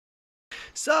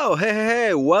So,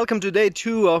 hey, welcome to day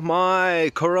 2 of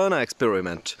my Corona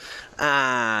experiment.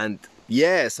 And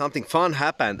yeah, something fun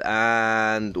happened.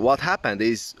 And what happened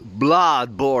is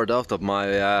blood poured out of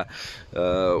my,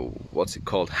 what's it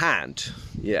called, hand.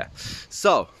 Yeah.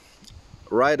 So,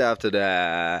 right after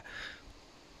the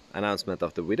announcement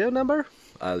of the video number,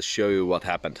 I'll show you what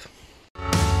happened.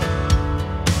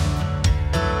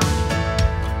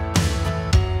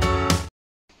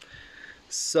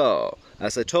 So,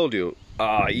 as I told you,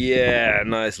 yeah,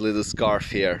 nice little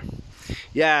scarf here.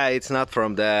 Yeah, it's not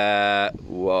from the,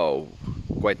 whoa,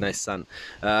 quite nice sun.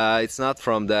 It's not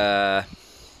from the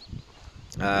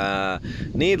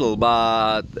needle,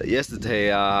 but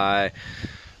yesterday I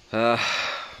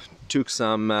took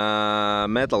some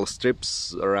metal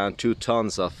strips, around 2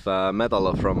 tons of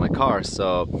metal from my car.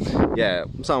 So yeah,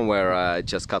 somewhere I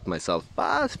just cut myself,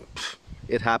 but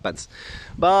it happens.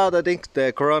 But I think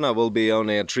the Corona will be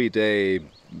only a 3-day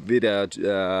video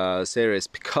series,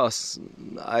 because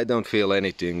I don't feel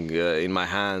anything in my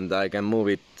hand. I can move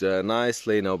it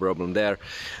nicely, no problem there.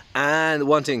 And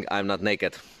one thing, I'm not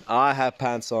naked. I have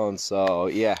pants on, so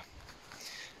yeah.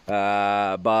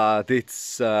 But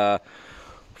it's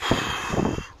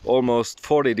almost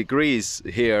 40 degrees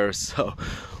here, so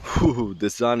the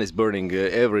sun is burning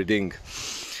everything.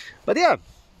 But yeah,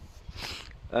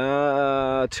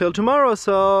 till tomorrow,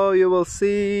 so you will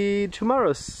see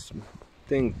tomorrow's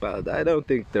thing. But I don't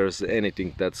think there's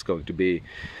anything that's going to be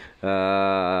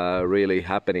really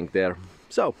happening there.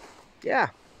 So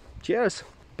yeah, cheers,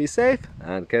 be safe,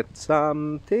 and get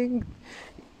something,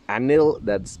 a needle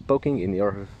that's poking in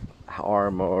your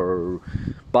arm or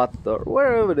butt or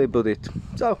wherever they put it.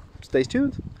 So stay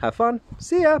tuned, have fun,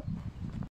 see ya.